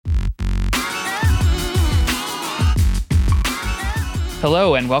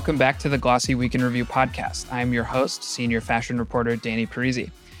Hello, and welcome back to the Glossy Week in Review podcast. I'm your host, senior fashion reporter Danny Parisi.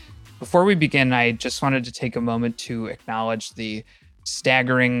 Before we begin, I just wanted to take a moment to acknowledge the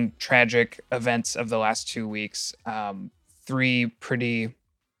staggering, tragic events of the last 2 weeks. Three pretty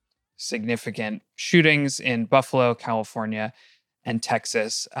significant shootings in Buffalo, California, and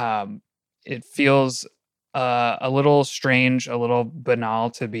Texas. It feels a little strange, a little banal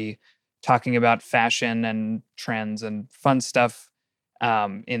to be talking about fashion and trends and fun stuff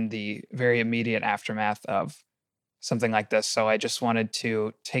in the very immediate aftermath of something like this. So I just wanted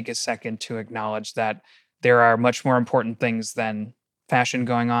to take a second to acknowledge that there are much more important things than fashion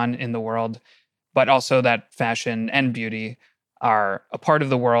going on in the world, but also that fashion and beauty are a part of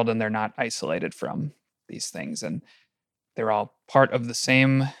the world and they're not isolated from these things. And they're all part of the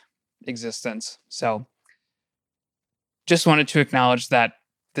same existence. So just wanted to acknowledge that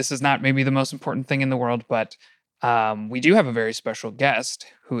this is not maybe the most important thing in the world, but we do have a very special guest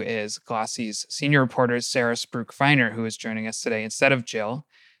who is Glossy's senior reporter, Sara Spruch-Feiner, who is joining us today instead of Jill.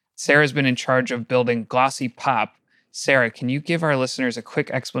 Sara's been in charge of building Glossy Pop. Sara, can you give our listeners a quick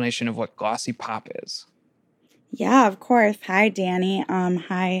explanation of what Glossy Pop is? Yeah, of course. Hi, Danny.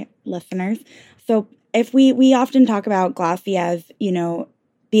 Hi, listeners. So if we often talk about Glossy as,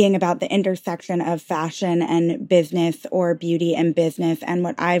 being about the intersection of fashion and business or beauty and business. And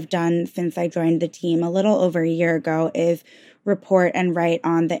what I've done since I joined the team a little over a year ago is report and write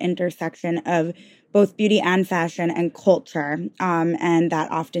on the intersection of both beauty and fashion and culture. And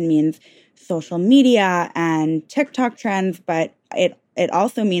that often means social media and TikTok trends, but it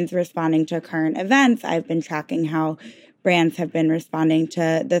also means responding to current events. I've been tracking how brands have been responding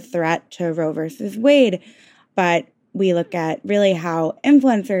to the threat to Roe versus Wade, but we look at really how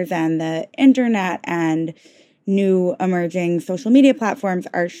influencers and the internet and new emerging social media platforms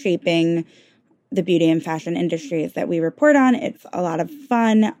are shaping the beauty and fashion industries that we report on. It's a lot of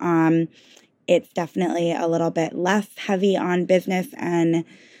fun. It's definitely a little bit less heavy on business and,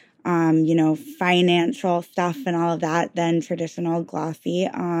 financial stuff and all of that than traditional Glossy.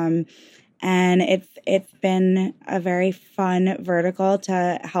 And it's been a very fun vertical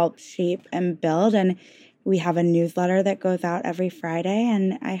to help shape and build. And we have a newsletter that goes out every Friday,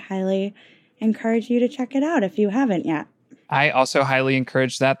 and I highly encourage you to check it out if you haven't yet. I also highly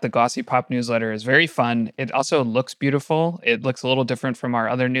encourage that. The Glossy Pop newsletter is very fun. It also looks beautiful. It looks a little different from our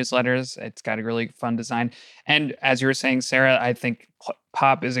other newsletters. It's got a really fun design. And as you were saying, Sara, I think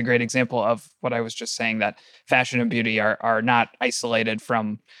Pop is a great example of what I was just saying, that fashion and beauty are not isolated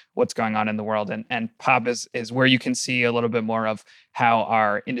from what's going on in the world. And Pop is where you can see a little bit more of how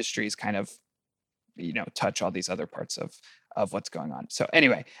our industries kind of touch all these other parts of what's going on. So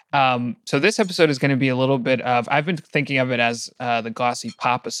anyway, so this episode is going to be a little bit of, I've been thinking of it as the Glossy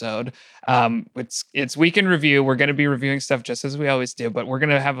Pop episode. It's week in review. We're going to be reviewing stuff just as we always do, but we're going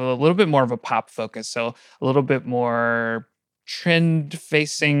to have a little bit more of a pop focus. So a little bit more trend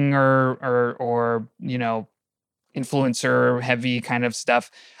facing or influencer heavy kind of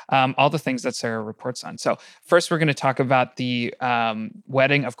stuff. All the things that Sara reports on. So first, we're going to talk about the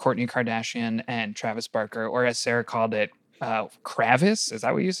wedding of Kourtney Kardashian and Travis Barker, or as Sara called it, Kravis. Is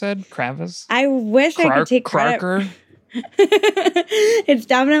that what you said? Kravis? I wish I could take credit. It's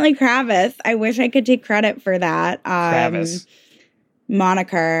definitely Kravis. I wish I could take credit for that. Kravis.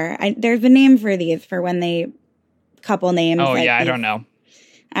 Moniker. There's a name for these for when they couple names. Oh, yeah. I don't know.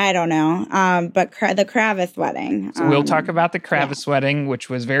 But the Kravis wedding. So we'll talk about the Kravis wedding, which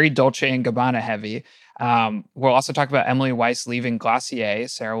was very Dolce and Gabbana heavy. We'll also talk about Emily Weiss leaving Glossier.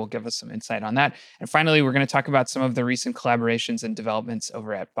 Sara will give us some insight on that. And finally, we're going to talk about some of the recent collaborations and developments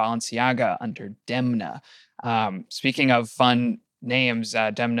over at Balenciaga under Demna. Speaking of fun names,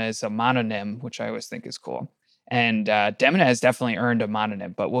 Demna is a mononym, which I always think is cool. And Demna has definitely earned a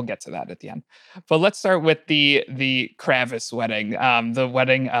mononym, but we'll get to that at the end. But let's start with the Kravis wedding, the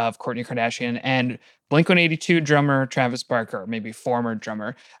wedding of Kourtney Kardashian and Blink-182 drummer Travis Barker, maybe former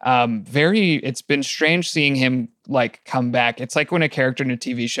drummer. It's been strange seeing him come back. It's like when a character in a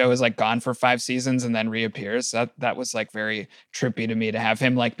TV show is gone for 5 seasons and then reappears. That was very trippy to me to have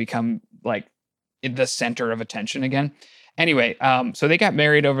him become in the center of attention again. Anyway, so they got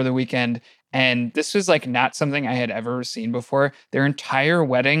married over the weekend. And this was not something I had ever seen before. Their entire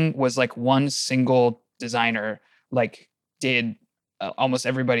wedding was one single designer did almost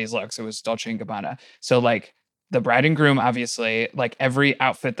everybody's looks. It was Dolce & Gabbana. So the bride and groom, obviously, every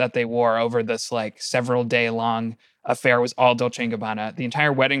outfit that they wore over this several day long affair was all Dolce & Gabbana. The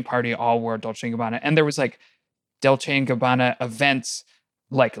entire wedding party all wore Dolce & Gabbana. And there was Dolce & Gabbana events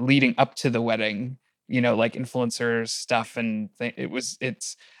leading up to the wedding, influencers stuff. And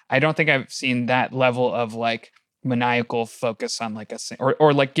I don't think I've seen that level of maniacal focus on like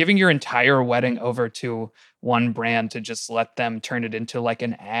or like giving your entire wedding over to one brand to just let them turn it into like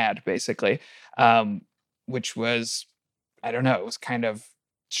an ad, basically, which was, I don't know, it was kind of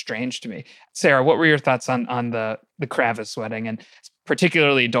strange to me. Sara, what were your thoughts on the Kravis wedding, and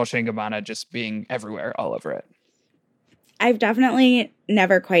particularly Dolce and Gabbana just being everywhere, all over it? I've definitely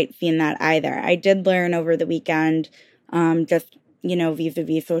never quite seen that either. I did learn over the weekend, just,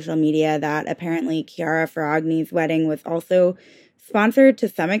 vis-a-vis social media, that apparently Chiara Ferragni's wedding was also sponsored to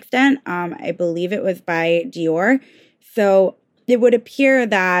some extent. I believe it was by Dior. So it would appear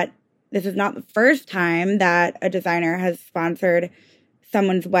that this is not the first time that a designer has sponsored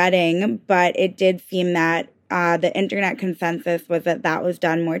someone's wedding, but it did seem that the internet consensus was that was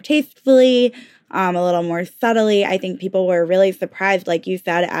done more tastefully, a little more subtly. I think people were really surprised, like you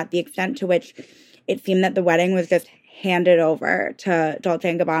said, at the extent to which it seemed that the wedding was just handed over to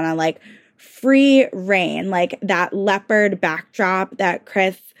Dolce & Gabbana, like free reign, like that leopard backdrop that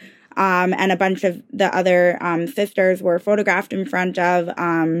Chris and a bunch of the other sisters were photographed in front of.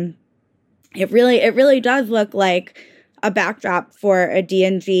 It really does look like a backdrop for a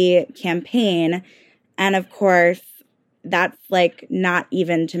D&G campaign. And of course, that's like not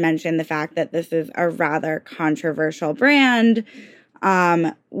even to mention the fact that this is a rather controversial brand,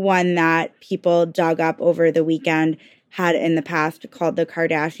 one that people dug up over the weekend, had in the past called the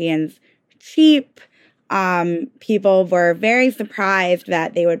Kardashians cheap. People were very surprised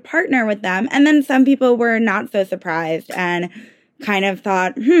that they would partner with them. And then some people were not so surprised and kind of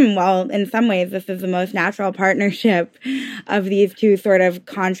thought, well, in some ways, this is the most natural partnership of these two sort of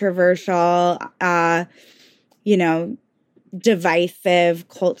controversial, divisive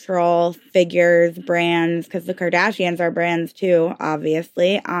cultural figures, brands, because the Kardashians are brands too,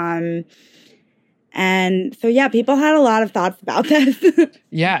 obviously. And so, yeah, people had a lot of thoughts about this.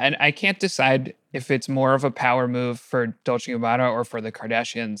 Yeah, and I can't decide if it's more of a power move for Dolce & Gabbana or for the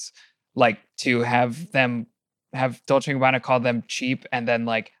Kardashians, like to have Dolce & Gabbana call them cheap and then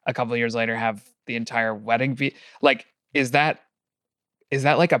like a couple of years later have the entire wedding be like, is that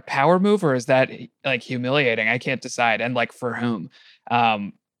like a power move, or is that like humiliating? I can't decide. And like for whom?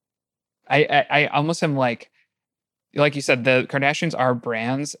 I almost am like you said, the Kardashians are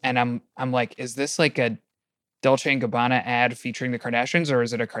brands, and I'm like, is this like a Dolce and Gabbana ad featuring the Kardashians, or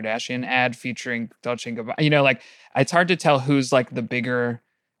is it a Kardashian ad featuring Dolce and Gabbana? Like it's hard to tell who's like the bigger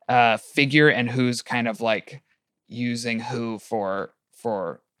figure and who's kind of like using who for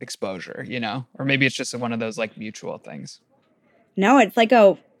exposure, or maybe it's just one of those like mutual things. No, it's like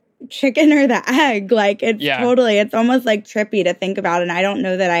a chicken or the egg. Like it's almost like trippy to think about. And I don't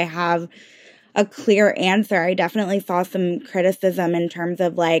know that I have a clear answer. I definitely saw some criticism in terms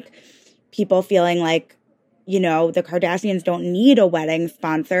of like people feeling like, the Kardashians don't need a wedding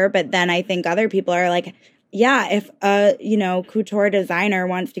sponsor. But then I think other people are like, yeah, if a, couture designer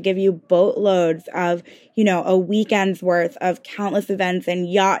wants to give you boatloads of, a weekend's worth of countless events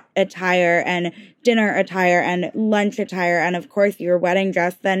and yacht attire and dinner attire and lunch attire, and of course your wedding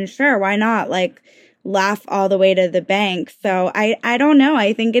dress, then sure, why not? Like laugh all the way to the bank. So I don't know.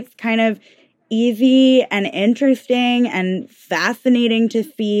 I think it's kind of easy and interesting and fascinating to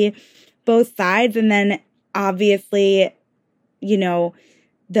see both sides. And then obviously,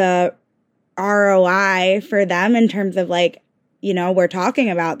 the ROI for them in terms of like, we're talking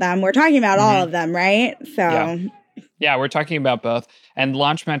about them. We're talking about all of them, right? So yeah, we're talking about both. And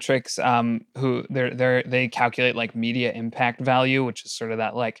Launch Metrics, who they calculate like media impact value, which is sort of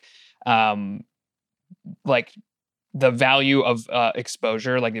that like the value of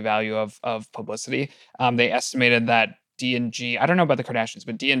exposure, like the value of publicity. They estimated that D&G, I don't know about the Kardashians,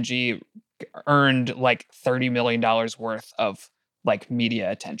 but D&G earned like $30 million worth of like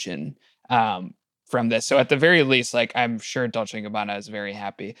media attention from this. So at the very least, like I'm sure Dolce & Gabbana is very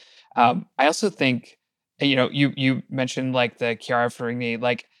happy. I also think, you mentioned like the Chiara Ferragni,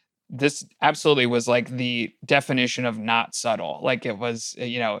 like this absolutely was like the definition of not subtle. Like it was,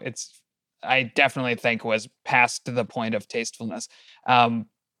 I definitely think was past the point of tastefulness.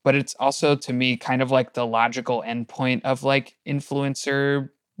 But it's also to me kind of like the logical endpoint of like influencerdom,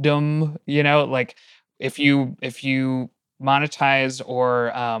 like if you monetize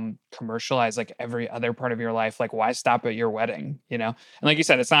or commercialize like every other part of your life, like why stop at your wedding, and like you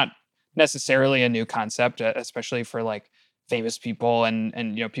said, it's not necessarily a new concept, especially for like famous people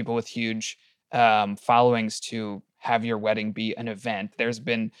and people with huge followings, to have your wedding be an event. There's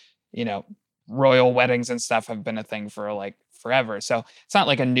been royal weddings and stuff have been a thing for like forever, so it's not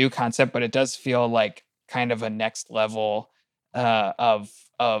like a new concept, but it does feel like kind of a next level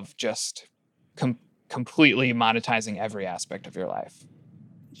of just completely monetizing every aspect of your life.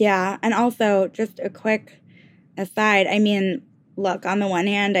 Yeah. And also just a quick aside, I mean, look, on the one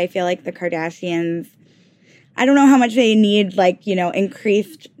hand, I feel like the Kardashians, I don't know how much they need, like, you know,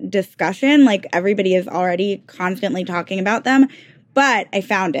 increased discussion. Like, everybody is already constantly talking about them. But I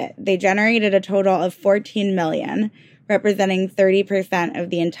found it. They generated a total of 14 million, representing 30% of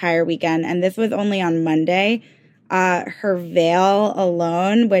the entire weekend. And this was only on Monday. Her veil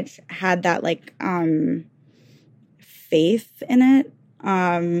alone, which had that, like, face in it,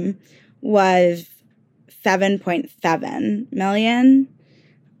 was 7.7 million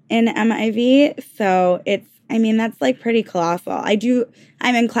in MIV. So that's like pretty colossal.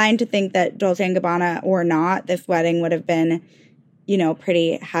 I'm inclined to think that Dolce & Gabbana or not, this wedding would have been, you know,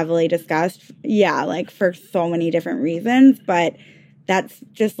 pretty heavily discussed. Yeah, like for so many different reasons, but that's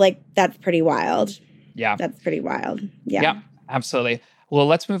pretty wild. Yeah. That's pretty wild. Yeah. Yeah, absolutely. Well,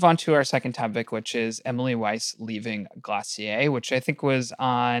 let's move on to our second topic, which is Emily Weiss leaving Glossier, which I think was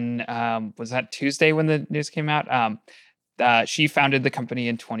on, was that Tuesday when the news came out? She founded the company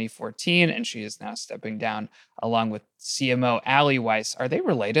in 2014, and she is now stepping down along with CMO Ali Weiss. Are they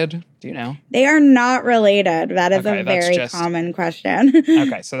related? Do you know? They are not related. That is a very common question.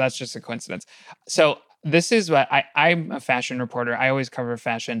 Okay, so that's just a coincidence. So this is what I'm a fashion reporter. I always cover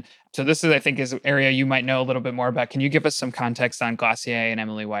fashion. So this is, I think, is an area you might know a little bit more about. Can you give us some context on Glossier and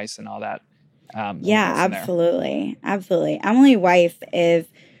Emily Weiss and all that? Yeah, absolutely. Absolutely. Emily Weiss is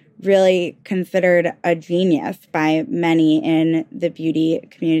really considered a genius by many in the beauty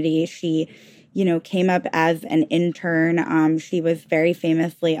community. She, you know, came up as an intern. She was very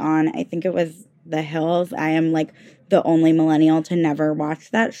famously on, I think it was The Hills. I am like the only millennial to never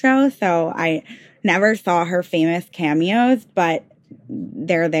watch that show, so I never saw her famous cameos, but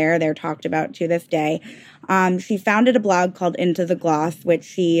they're talked about to this day. She founded a blog called Into the Gloss, which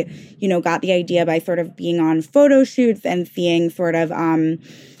she, you know, got the idea by sort of being on photo shoots and seeing sort of,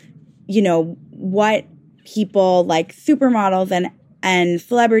 you know, what people like supermodels and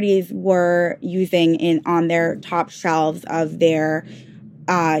celebrities were using on their top shelves of their,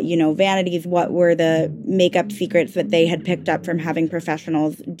 you know, vanities. What were the makeup secrets that they had picked up from having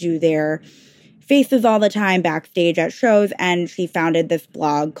professionals do their faces all the time backstage at shows? And she founded this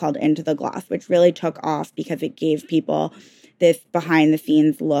blog called Into the Gloss, which really took off because it gave people this behind the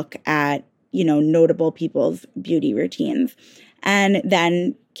scenes look at, you know, notable people's beauty routines. And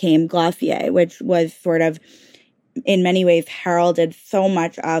then came Glossier, which was sort of in many ways heralded so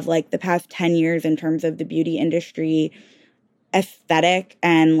much of like the past 10 years in terms of the beauty industry aesthetic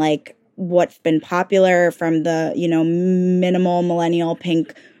and like what's been popular, from the, you know, minimal millennial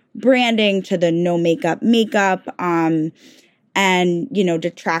pink branding to the no makeup. And, you know,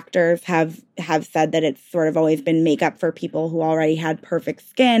 detractors have said that it's sort of always been makeup for people who already had perfect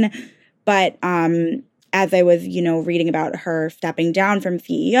skin. But as I was, you know, reading about her stepping down from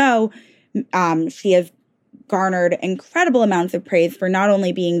CEO, she has garnered incredible amounts of praise for not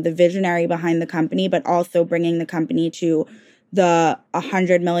only being the visionary behind the company, but also bringing the company to the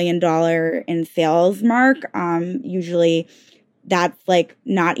 $100 million in sales mark. Usually that's like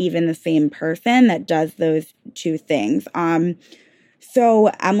not even the same person that does those two things. So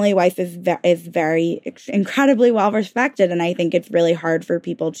Emily Weiss is very incredibly well respected, and I think it's really hard for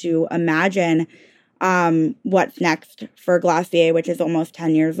people to imagine what's next for Glossier, which is almost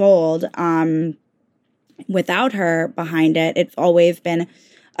 10 years old. Without her behind it, it's always been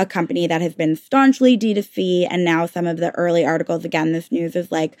a company that has been staunchly D2C, and now some of the early articles, again, this news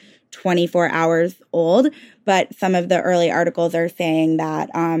is like 24 hours old, but some of the early articles are saying that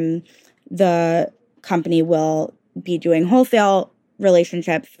the company will be doing wholesale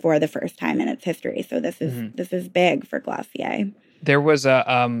relationships for the first time in its history. So this is big for Glossier. There was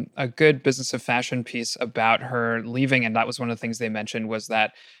a good Business of Fashion piece about her leaving, and that was one of the things they mentioned was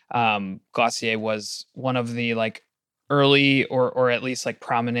that Glossier was one of the like early or at least like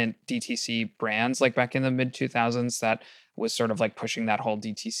prominent DTC brands like back in the mid 2000s that was sort of like pushing that whole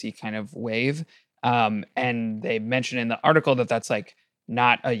DTC kind of wave. And they mentioned in the article that that's like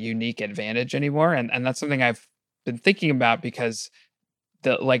not a unique advantage anymore, and that's something I've been thinking about because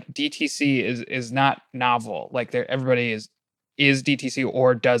the like DTC is not novel. Like everybody is DTC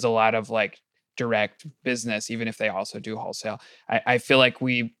or does a lot of like direct business, even if they also do wholesale. I feel like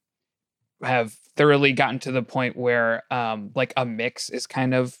we have thoroughly gotten to the point where like a mix is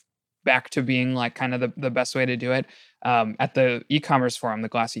kind of back to being like kind of the best way to do it. At the e-commerce forum, the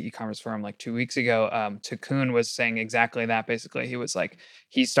Glossy e-commerce forum, like 2 weeks ago, Takun was saying exactly that. Basically, he was like,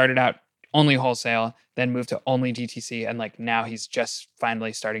 he started out only wholesale, then moved to only DTC, and like now he's just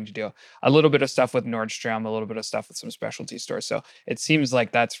finally starting to do a little bit of stuff with Nordstrom, a little bit of stuff with some specialty stores. So it seems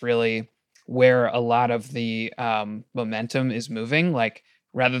like that's really where a lot of the momentum is moving. Like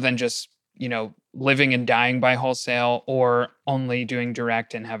rather than just living and dying by wholesale, or only doing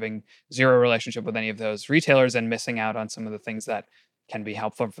direct and having zero relationship with any of those retailers and missing out on some of the things that can be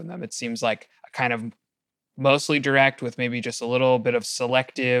helpful for them. It seems like a kind of mostly direct with maybe just a little bit of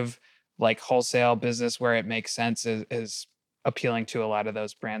selective like wholesale business where it makes sense is appealing to a lot of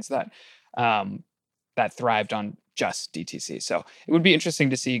those brands that thrived on just DTC. So it would be interesting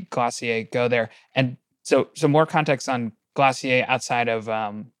to see Glossier go there. And so more context on Glossier outside of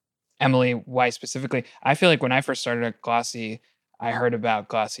Emily Weiss specifically. I feel like when I first started at Glossy, I heard about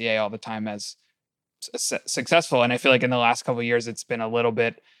Glossier all the time as successful. And I feel like in the last couple of years, it's been a little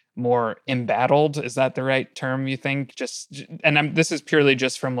bit more embattled. Is that the right term, you think? This is purely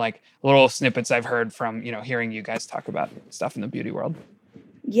just from like little snippets I've heard from, hearing you guys talk about stuff in the beauty world.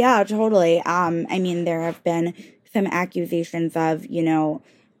 Yeah, totally. I mean, there have been some accusations of,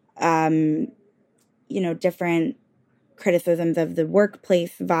 different criticisms of the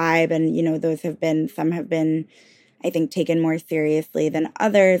workplace vibe. And, some have been, I think, taken more seriously than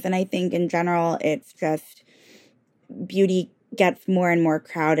others. And I think in general, it's just beauty gets more and more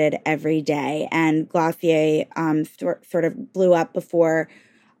crowded every day. And Glossier sort of blew up before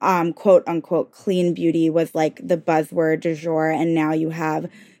quote unquote clean beauty was like the buzzword du jour. And now you have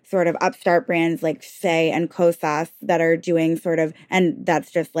sort of upstart brands like Shea and Kosas that are doing sort of, and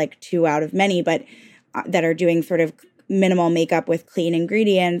that's just like two out of many, but that are doing sort of minimal makeup with clean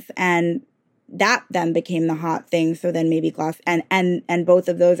ingredients. And that then became the hot thing. So then maybe and both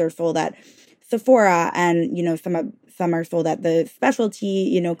of those are sold at Sephora, and some are sold at the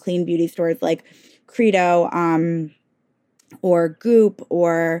specialty, clean beauty stores like Credo, or Goop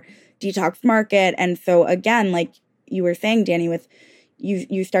or Detox Market. And so again, like you were saying, Danny, with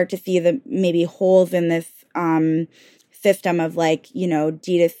you start to see the maybe holes in this system of like,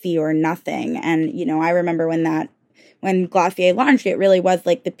 D2C or nothing. And, I remember when Glossier launched, it really was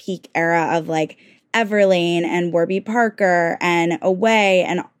like the peak era of like Everlane and Warby Parker and Away,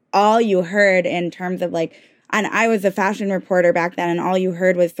 and all you heard in terms of like, and I was a fashion reporter back then, and all you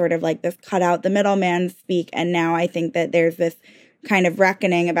heard was sort of like this cut out the middleman speak. And now I think that there's this kind of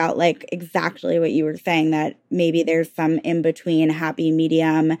reckoning about like exactly what you were saying, that maybe there's some in between happy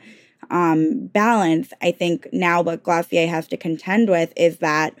medium balance. I think now what Glossier has to contend with is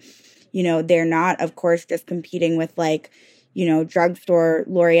that, they're not, of course, just competing with like, drugstore,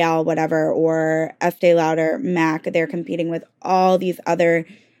 L'Oreal, whatever, or Estee Lauder, MAC. They're competing with all these other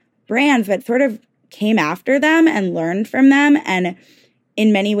brands that sort of came after them and learned from them, and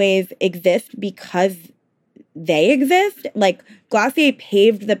in many ways exist because they exist. Like Glossier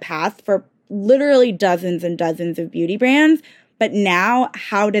paved the path for literally dozens and dozens of beauty brands, but now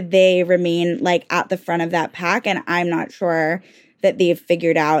how did they remain like at the front of that pack? And I'm not sure that they've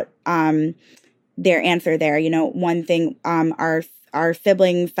figured out their answer there. One thing, our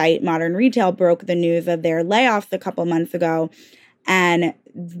sibling site Modern Retail broke the news of their layoffs a couple months ago. And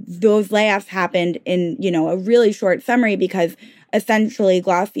those layoffs happened in, a really short summary because essentially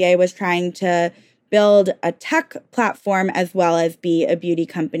Glossier was trying to build a tech platform as well as be a beauty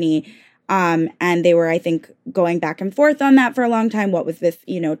company. And they were, I think, going back and forth on that for a long time. What was this,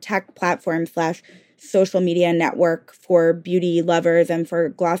 tech platform / social media network for beauty lovers and for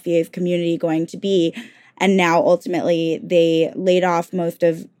Glossier's community going to be? And now ultimately they laid off most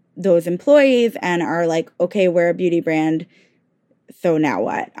of those employees and are like, okay, we're a beauty brand. So now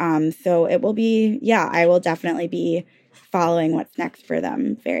what? So it will be, I will definitely be following what's next for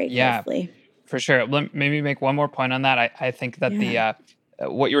them very closely. Yeah, for sure. Let maybe make one more point on that. I think that the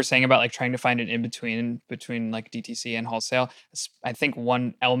what you were saying about like trying to find an in between like DTC and wholesale, I think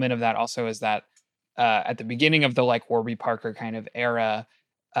one element of that also is that at the beginning of the like Warby Parker kind of era,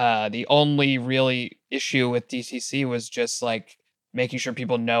 the only really issue with DTC was just like making sure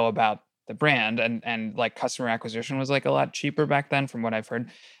people know about the brand, and like customer acquisition was like a lot cheaper back then from what I've heard.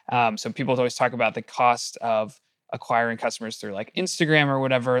 So people always talk about the cost of acquiring customers through like Instagram or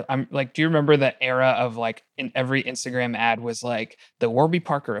whatever. I'm like, do you remember the era of like in every Instagram ad was like the Warby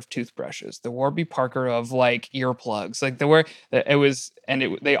Parker of toothbrushes, the Warby Parker of like earplugs, like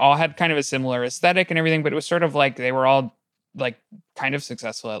they all had kind of a similar aesthetic and everything, but it was sort of like they were all like kind of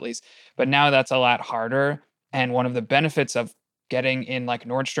successful at least. But now that's a lot harder. And one of the benefits of getting in like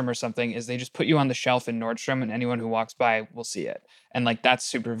Nordstrom or something is they just put you on the shelf in Nordstrom and anyone who walks by will see it. And like, that's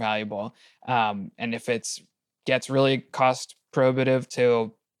super valuable. And if gets really cost prohibitive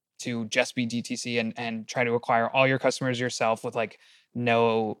to just be DTC and try to acquire all your customers yourself with like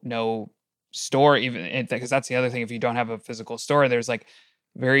no store, even because that's the other thing. If you don't have a physical store, there's like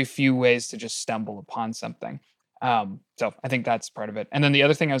very few ways to just stumble upon something. So I think that's part of it. And then the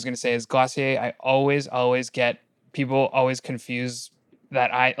other thing I was going to say is Glossier. I always get people always confuse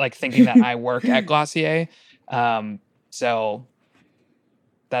that I like thinking that I work at Glossier. So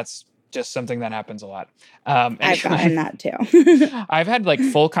that's just something that happens a lot. I've gotten that too. I've had like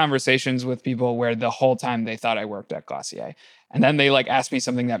full conversations with people where the whole time they thought I worked at Glossier. And then they like asked me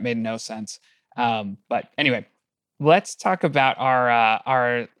something that made no sense. But anyway, let's talk about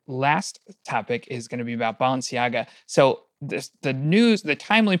our last topic is going to be about Balenciaga. So the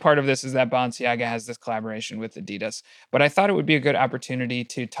timely part of this is that Balenciaga has this collaboration with Adidas. But I thought it would be a good opportunity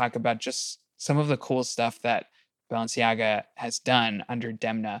to talk about just some of the cool stuff that Balenciaga has done under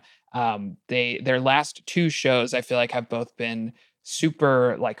Demna. Their last two shows I feel like have both been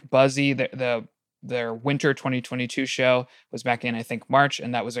super like buzzy. Their winter 2022 show was back in I think March,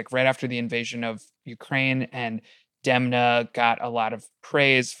 and that was like right after the invasion of Ukraine. And Demna got a lot of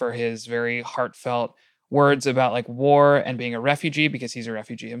praise for his very heartfelt words about like war and being a refugee, because he's a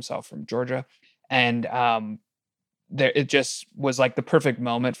refugee himself from Georgia. And it just was like the perfect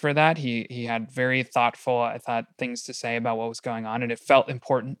moment for that. He had very thoughtful, I thought, things to say about what was going on, and it felt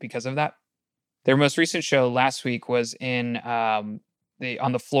important because of that. Their most recent show last week was on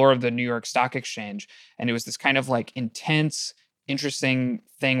the floor of the New York Stock Exchange, and it was this kind of like intense, interesting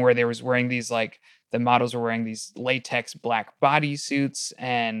thing where they was wearing these like the models were wearing these latex black bodysuits,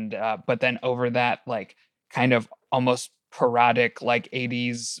 and but then over that like kind of almost parodic like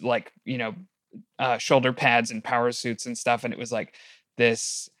 80s like shoulder pads and power suits and stuff. And it was like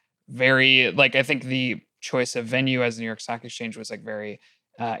this very like I think the choice of venue as the New York Stock Exchange was like very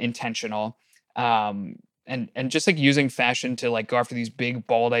intentional. And just like using fashion to like go after these big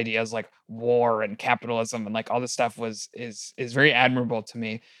bold ideas like war and capitalism and like all this stuff is very admirable to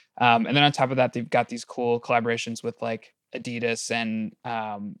me. And then on top of that, they've got these cool collaborations with like Adidas and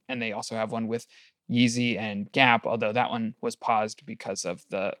they also have one with Yeezy and Gap, although that one was paused because of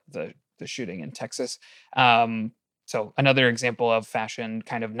the shooting in Texas. So another example of fashion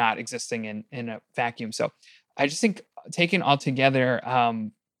kind of not existing in a vacuum. So I just think taken all together,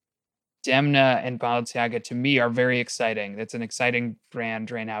 Demna and Balenciaga to me are very exciting. It's an exciting brand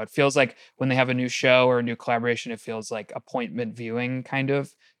right now. It feels like when they have a new show or a new collaboration, it feels like appointment viewing kind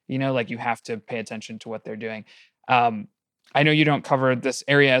of, like you have to pay attention to what they're doing. I know you don't cover this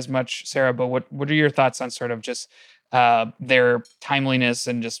area as much, Sara, but what are your thoughts on sort of just their timeliness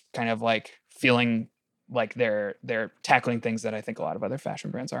and just kind of like feeling like they're tackling things that I think a lot of other fashion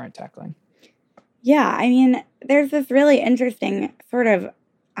brands aren't tackling? Yeah, I mean, there's this really interesting sort of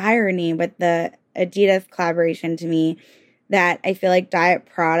irony with the Adidas collaboration to me that I feel like Diet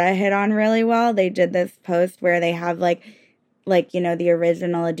Prada hit on really well. They did this post where they have like the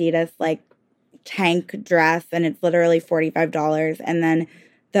original Adidas like tank dress, and it's literally $45, and then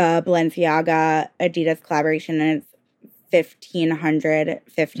the Balenciaga Adidas collaboration, and it's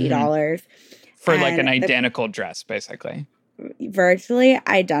 $1,550 for like an identical dress, basically. Virtually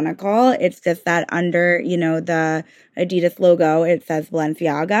identical. It's just that under, the Adidas logo, it says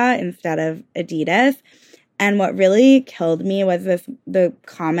Balenciaga instead of Adidas. And what really killed me was the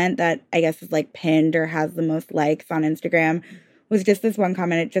comment that I guess is like pinned or has the most likes on Instagram was just this one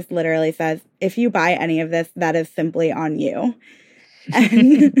comment. It just literally says, if you buy any of this, that is simply on you.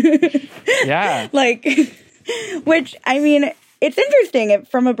 And yeah. Like, which, I mean, it's interesting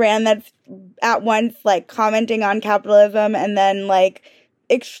from a brand that's at once like commenting on capitalism and then like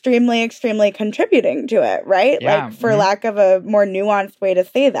extremely, extremely contributing to it, right? Yeah. Like for lack of a more nuanced way to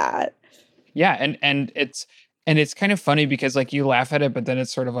say that. Yeah. And it's kind of funny because like you laugh at it, but then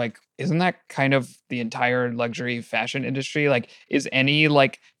it's sort of like, isn't that kind of the entire luxury fashion industry? Like, is any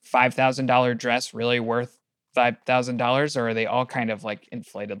like $5,000 dress really worth $5,000, or are they all kind of like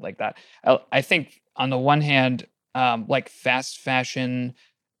inflated like that? I think on the one hand, like fast fashion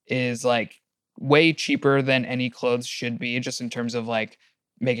is like way cheaper than any clothes should be, just in terms of like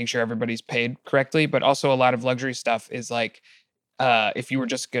making sure everybody's paid correctly. But also a lot of luxury stuff is like, if you were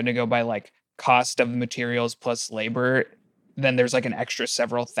just going to go by like cost of the materials plus labor, then there's like an extra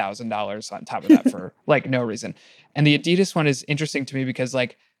several $1,000s on top of that for like no reason. And the Adidas one is interesting to me because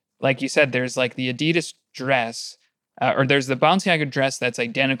like you said, there's like the Adidas dress, or there's the Balenciaga dress that's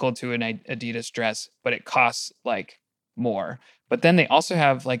identical to an Adidas dress, but it costs like more. But then they also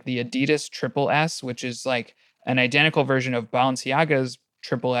have like the Adidas Triple S, which is like an identical version of Balenciaga's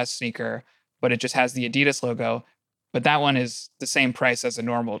Triple S sneaker, but it just has the Adidas logo. But that one is the same price as a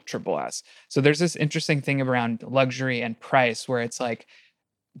normal Triple S. So there's this interesting thing around luxury and price where it's like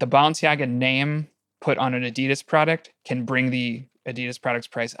the Balenciaga name put on an Adidas product can bring the Adidas product's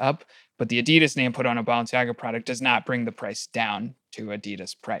price up, but the Adidas name put on a Balenciaga product does not bring the price down to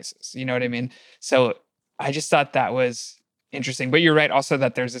Adidas prices. You know what I mean? So I just thought that was interesting. But you're right also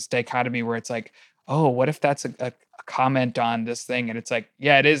that there's this dichotomy where it's like, oh, what if that's a comment on this thing, and it's like,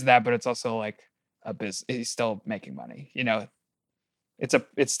 yeah, it is that, but it's also like he's still making money,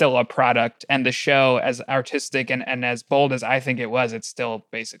 it's still a product. And the show, as artistic and as bold as I think it was, it's still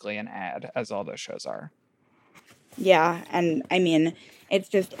basically an ad, as all those shows are. Yeah. And I mean, it's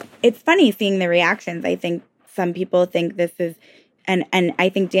funny seeing the reactions. I think some people think this is, and I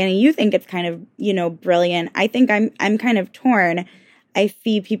think, Danny, you think it's kind of, brilliant. I think I'm kind of torn. I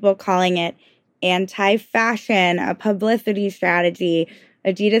see people calling it anti-fashion, a publicity strategy.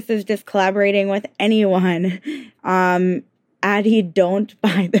 Adidas is just collaborating with anyone. Addy, don't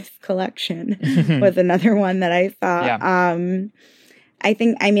buy this collection was another one that I saw. Yeah. I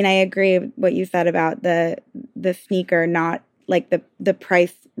agree with what you said about the sneaker, not like the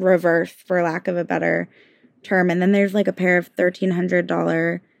price reverse, for lack of a better term. And then there's like a pair of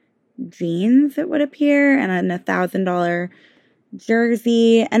 $1,300 jeans, it would appear, and a $1,000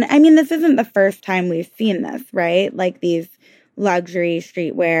 jersey. And I mean, this isn't the first time we've seen this, right? Like these luxury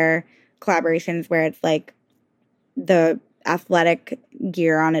streetwear collaborations where it's like the athletic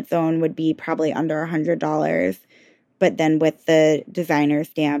gear on its own would be probably under $100. But then with the designer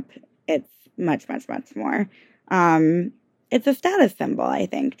stamp, it's much, much, much more. It's a status symbol, I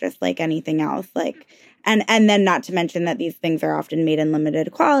think, just like anything else. Like, and then not to mention that these things are often made in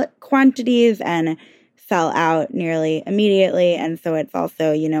limited quantities and sell out nearly immediately. And so it's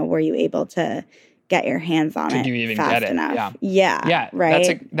also, were you able to get your hands on it? Did you even get it? Enough? Yeah.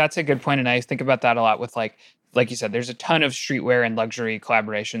 Right. That's a good point. And I think about that a lot with like you said, there's a ton of streetwear and luxury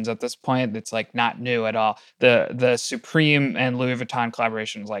collaborations at this point. That's like not new at all. The Supreme and Louis Vuitton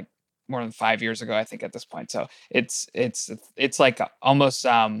collaboration is like more than 5 years ago, I think, at this point. So it's like almost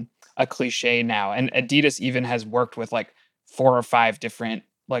a cliche now. And Adidas even has worked with like 4 or 5 different,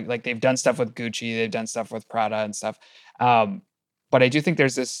 like they've done stuff with Gucci, they've done stuff with Prada and stuff. But I do think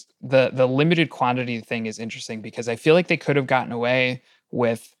there's this, the limited quantity thing is interesting, because I feel like they could have gotten away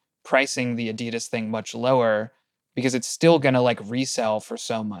with pricing the Adidas thing much lower, because it's still going to like resell for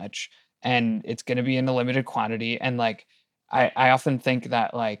so much, and it's going to be in a limited quantity. And like, I often think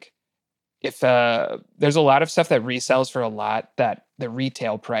that like, if there's a lot of stuff that resells for a lot, that the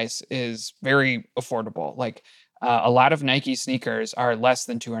retail price is very affordable. Like a lot of Nike sneakers are less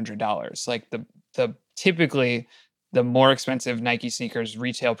than $200. Like the typically the more expensive Nike sneakers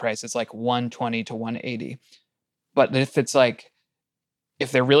retail price is like $120 to $180. But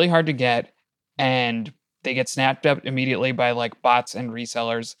if they're really hard to get and they get snapped up immediately by like bots and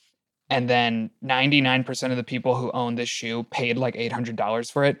resellers, and then 99% of the people who own this shoe paid like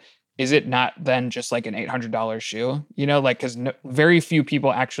 $800 for it, is it not then just like an $800 shoe? Because very few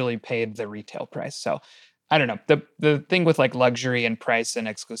people actually paid the retail price. So I don't know. The thing with like luxury and price and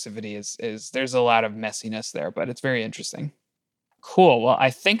exclusivity is there's a lot of messiness there, but it's very interesting. Cool. Well,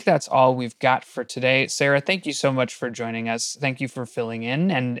 I think that's all we've got for today. Sara, thank you so much for joining us. Thank you for filling in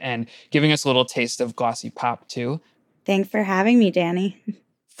and giving us a little taste of Glossy Pop too. Thanks for having me, Danny.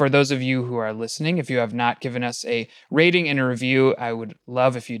 For those of you who are listening, if you have not given us a rating and a review, I would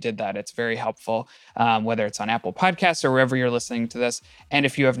love if you did that. It's very helpful, whether it's on Apple Podcasts or wherever you're listening to this. And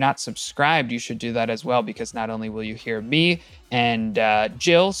if you have not subscribed, you should do that as well, because not only will you hear me and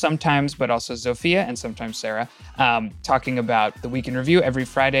Jill sometimes, but also Zofia and sometimes Sara talking about the Week in Review every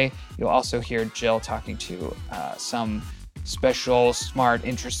Friday. You'll also hear Jill talking to some special, smart,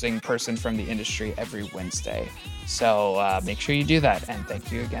 interesting person from the industry every Wednesday. So make sure you do that. And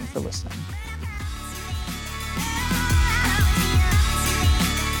thank you again for listening.